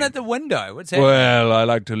are you doing at the window? What's happening? Well, I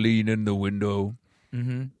like to lean in the window.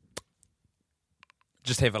 Mm-hmm.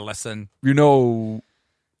 Just have a listen.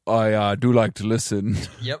 I do like to listen.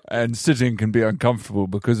 Yep. And sitting can be uncomfortable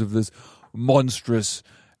because of this monstrous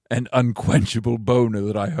and unquenchable boner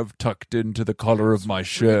that I have tucked into the collar of my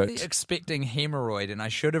shirt. Really expecting hemorrhoid, and I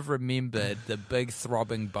should have remembered the big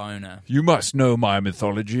throbbing boner. You must know my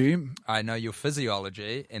mythology. I know your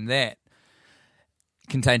physiology, and that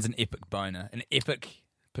contains an epic boner, an epic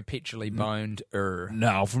perpetually boned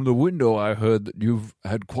Now, from the window, I heard that you've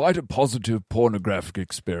had quite a positive pornographic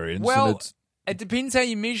experience. Well, and it's it depends how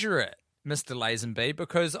you measure it, Mr. Lazenby,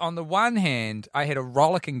 because on the one hand, I had a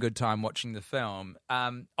rollicking good time watching the film.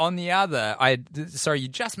 On the other, you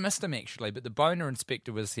just missed him actually, but the boner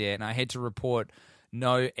inspector was here, and I had to report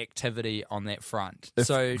no activity on that front.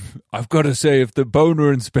 So I've got to say, if the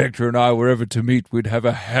boner inspector and I were ever to meet, we'd have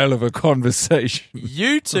a hell of a conversation.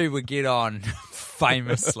 you two would get on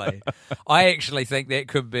famously. I actually think that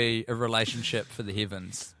could be a relationship for the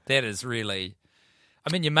heavens. That is really...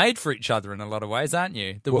 I mean, you're made for each other in a lot of ways, aren't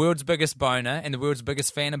you? The world's biggest boner and the world's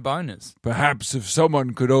biggest fan of boners. Perhaps if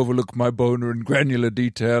someone could overlook my boner in granular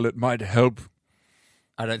detail, it might help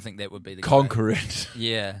I don't think that would be the conquer it.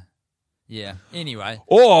 Yeah. Yeah. Anyway.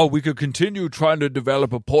 Or we could continue trying to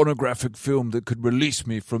develop a pornographic film that could release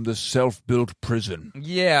me from this self-built prison.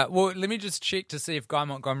 Yeah. Well, let me just check to see if Guy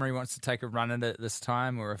Montgomery wants to take a run at it this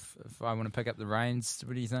time, or if I want to pick up the reins.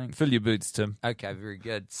 What do you think? Fill your boots, Tim. Okay, very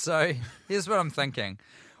good. So here's what I'm thinking.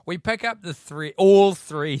 We pick up all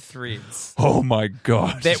three threads Oh my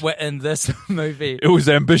God. that were in this movie. It was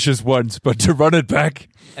ambitious once, but to run it back...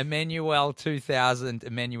 Emmanuelle 2000,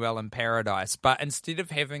 Emmanuelle in Paradise. But instead of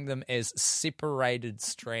having them as separated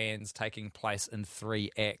strands taking place in 3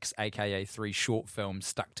 acts, aka 3 short films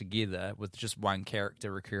stuck together with just one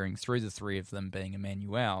character recurring through the 3 of them being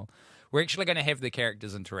Emmanuelle, we're actually going to have the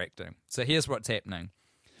characters interacting. So here's what's happening.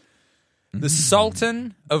 The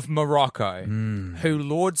Sultan of Morocco, who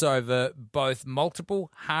lords over both multiple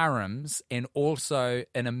harems and also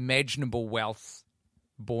an imaginable wealth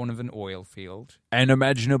born of an oil field.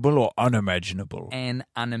 Unimaginable or unimaginable? And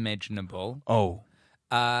unimaginable. Oh.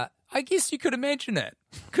 I guess you could imagine it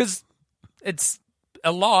because it's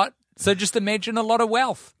a lot. So just imagine a lot of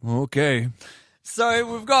wealth. Okay.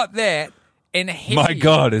 So we've got that. And My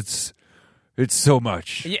God, it's so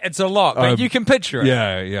much. Yeah, it's a lot, but you can picture it.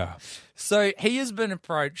 Yeah. So he has been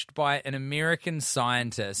approached by an American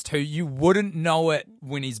scientist who you wouldn't know it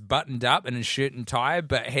when he's buttoned up in his shirt and tie,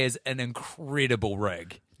 but has an incredible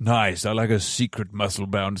rig. Nice. I like a secret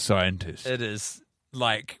muscle-bound scientist. It is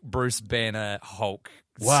like Bruce Banner Hulk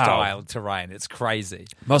Wow. style terrain. It's crazy.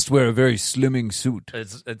 Must wear a very slimming suit.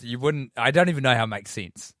 You wouldn't. I don't even know how it makes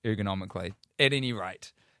sense ergonomically. At any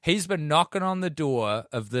rate, he's been knocking on the door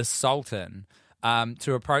of this Sultan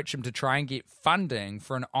to approach him to try and get funding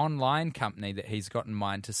for an online company that he's got in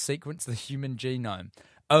mind to sequence the human genome.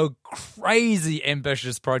 A crazy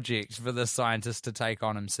ambitious project for the scientist to take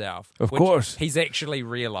on himself. Of course. He's actually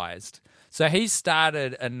realized. So he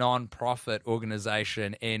started a non-profit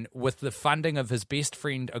organization, and with the funding of his best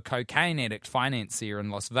friend, a cocaine addict financier in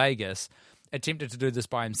Las Vegas, attempted to do this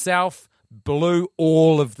by himself, blew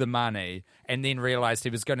all of the money, and then realized he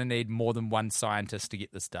was going to need more than one scientist to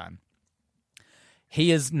get this done.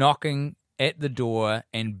 He is knocking at the door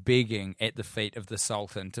and begging at the feet of the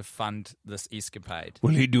Sultan to fund this escapade.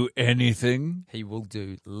 Will he do anything? He will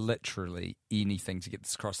do literally anything to get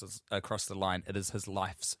this across the line. It is his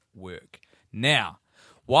life's work. Now,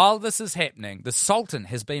 while this is happening, the Sultan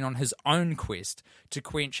has been on his own quest to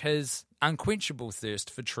quench his unquenchable thirst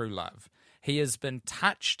for true love. He has been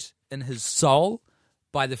touched in his soul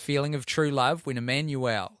by the feeling of true love when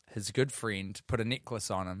Emmanuelle, his good friend, put a necklace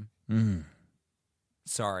on him.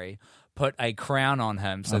 Put a crown on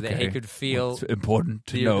him so that he could feel It's important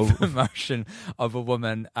to the know. emotion of a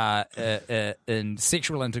woman in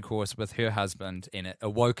sexual intercourse with her husband, and it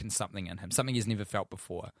awoken something in him, something he's never felt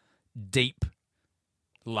before. Deep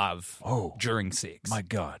love during sex. My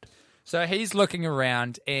God. So he's looking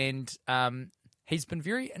around, and he's been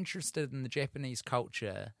very interested in the Japanese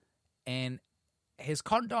culture and has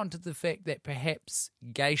cottoned on to the fact that perhaps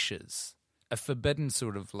geishas, a forbidden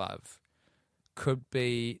sort of love, could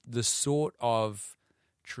be the sort of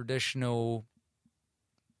traditional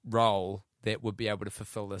role that would be able to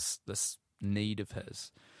fulfill this need of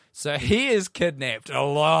his. So he has kidnapped a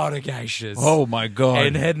lot of geishas. Oh, my God.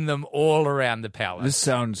 And hidden them all around the palace. This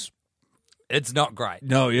sounds... It's not great.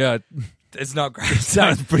 No, yeah. It's not great. It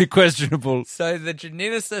sounds pretty questionable. So the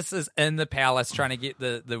geneticist is in the palace trying to get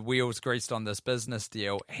the wheels greased on this business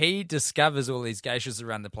deal. He discovers all these geishas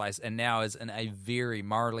around the place and now is in a very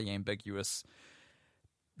morally ambiguous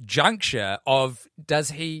juncture of, does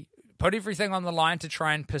he put everything on the line to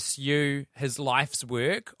try and pursue his life's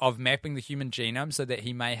work of mapping the human genome so that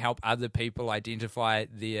he may help other people identify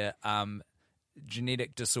their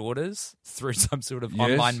genetic disorders through some sort of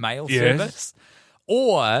online mail service?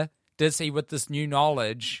 Or does he, with this new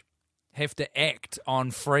knowledge, have to act on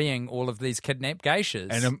freeing all of these kidnapped geishas?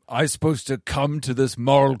 And am I supposed to come to this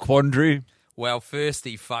moral quandary? Well, first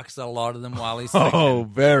he fucks a lot of them while he's thinking. Oh,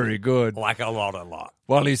 very good. Like a lot.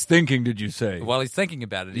 While he's thinking, did you say? While he's thinking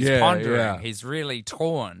about it, he's pondering, he's really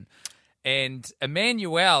torn. And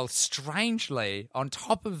Emmanuelle, strangely, on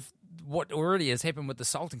top of what already has happened with the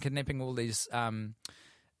Sultan kidnapping all these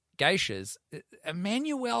geishas,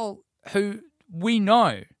 Emmanuelle, who we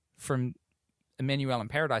know from Emmanuelle in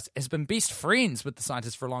Paradise, has been best friends with the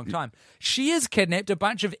scientist for a long time. She has kidnapped a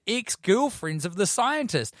bunch of ex-girlfriends of the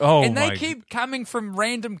scientist. And they keep coming from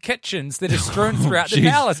random kitchens that are strewn throughout the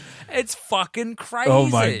palace. It's fucking crazy. Oh,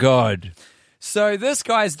 my God. So this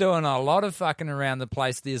guy's doing a lot of fucking around the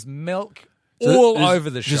place. There's milk all over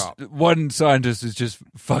the shop. One scientist is just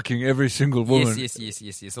fucking every single woman.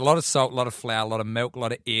 Yes. A lot of salt, a lot of flour, a lot of milk, a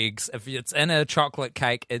lot of eggs. If it's in a chocolate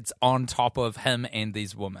cake, it's on top of him and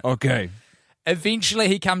these women. Okay. Eventually,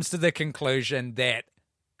 he comes to the conclusion that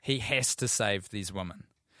he has to save these women.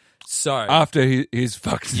 So after he's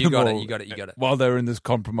fucked them all. You got it. While they're in this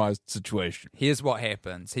compromised situation. Here's what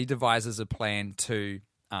happens. He devises a plan to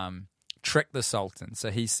trick the Sultan.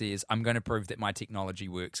 So he says, I'm going to prove that my technology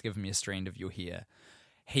works. Give me a strand of your hair.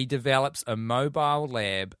 He develops a mobile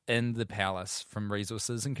lab in the palace from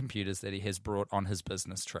resources and computers that he has brought on his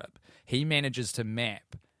business trip. He manages to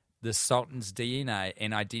map the Sultan's DNA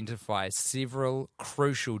and identify several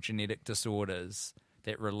crucial genetic disorders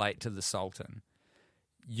that relate to the Sultan.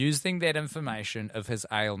 Using that information of his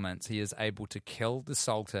ailments, he is able to kill the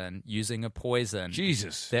Sultan using a poison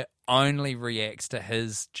that only reacts to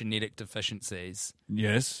his genetic deficiencies.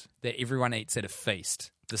 Yes. That everyone eats at a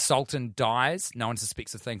feast. The Sultan dies. No one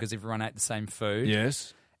suspects a thing because everyone ate the same food.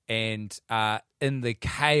 Yes. And in the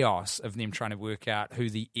chaos of them trying to work out who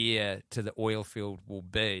the heir to the oil field will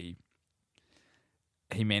be,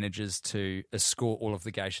 he manages to escort all of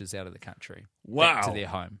the geishas out of the country. Wow. Back to their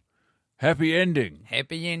home. Happy ending.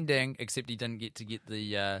 Happy ending, except he didn't get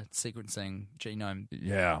the sequencing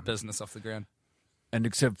genome business off the ground. And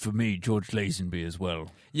except for me, George Lazenby as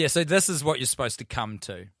well. Yeah, so this is what you're supposed to come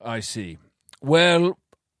to. I see. Well,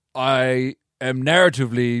 I am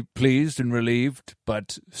narratively pleased and relieved,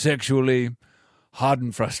 but sexually hard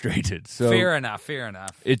and frustrated. So Fair enough.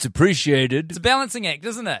 it's appreciated. It's a balancing act,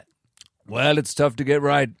 isn't it? Well, it's tough to get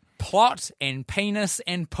right. Plot and penis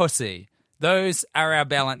and pussy. Those are our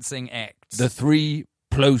balancing acts. The three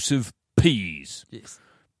plosive P's. Yes.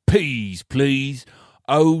 P's, please.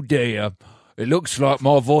 Oh, dear. It looks like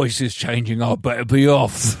my voice is changing. I better be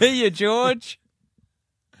off. See you, George.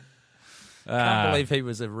 Can't believe he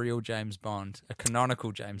was a real James Bond, a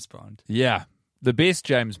canonical James Bond. Yeah, the best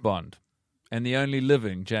James Bond and the only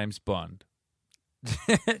living James Bond.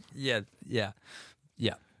 Yeah.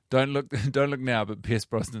 Don't look now, but Pierce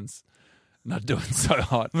Brosnan's not doing so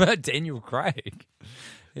hot. Daniel Craig,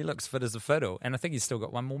 he looks fit as a fiddle, and I think he's still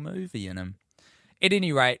got one more movie in him. At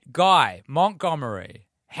any rate, Guy Montgomery,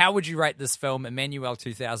 how would you rate this film, Emmanuelle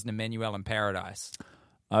 2000, Emmanuelle in Paradise?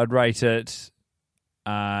 I'd rate it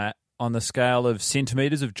on the scale of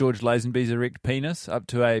centimetres of George Lazenby's erect penis up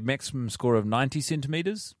to a maximum score of 90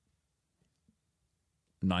 centimetres.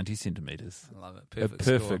 90 centimetres. I love it. Perfect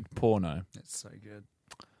score. Porno. That's so good.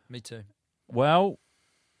 Me too. Well,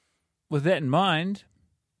 with that in mind,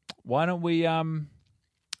 why don't we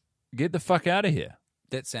get the fuck out of here?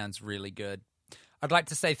 That sounds really good. I'd like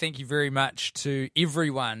to say thank you very much to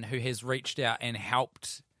everyone who has reached out and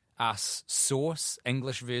helped us source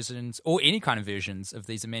English versions or any kind of versions of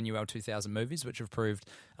these Emmanuelle 2000 movies, which have proved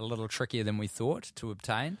a little trickier than we thought to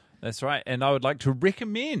obtain. That's right. And I would like to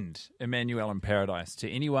recommend Emmanuelle in Paradise to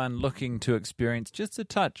anyone looking to experience just a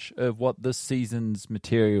touch of what this season's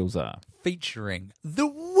materials are. Featuring the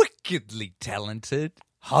wickedly talented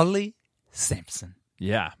Holly Sampson.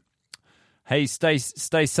 Yeah. Hey, stay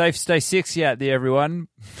safe, stay sexy out there, everyone.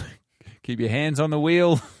 Keep your hands on the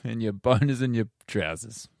wheel and your boners in your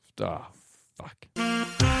trousers. Oh, fuck.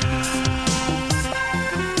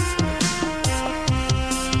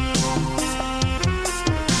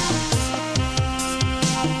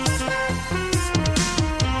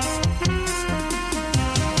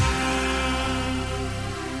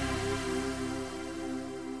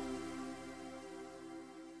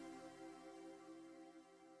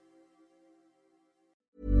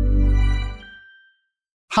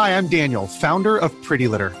 Hi, I'm Daniel, founder of Pretty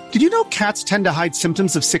Litter. Did you know cats tend to hide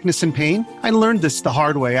symptoms of sickness and pain? I learned this the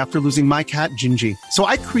hard way after losing my cat, Gingy. So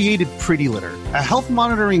I created Pretty Litter, a health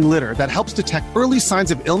monitoring litter that helps detect early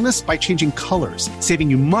signs of illness by changing colors, saving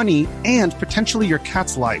you money and potentially your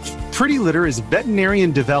cat's life. Pretty Litter is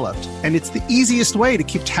veterinarian developed, and it's the easiest way to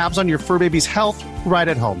keep tabs on your fur baby's health right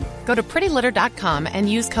at home. Go to prettylitter.com and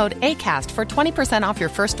use code ACAST for 20% off your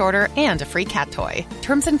first order and a free cat toy.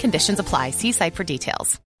 Terms and conditions apply. See site for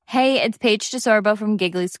details. Hey, it's Paige DeSorbo from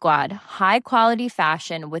Giggly Squad. High quality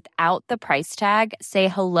fashion without the price tag. Say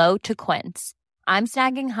hello to Quince. I'm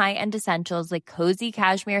snagging high-end essentials like cozy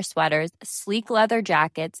cashmere sweaters, sleek leather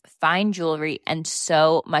jackets, fine jewelry, and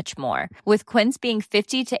so much more. With Quince being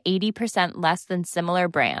 50 to 80% less than similar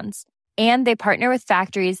brands. And they partner with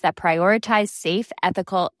factories that prioritize safe,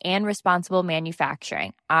 ethical, and responsible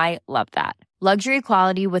manufacturing. I love that. Luxury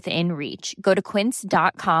quality within reach. Go to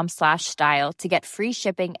quince.com/style to get free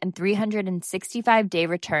shipping and 365-day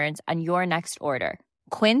returns on your next order.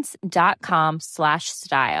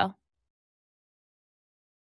 Quince.com/style.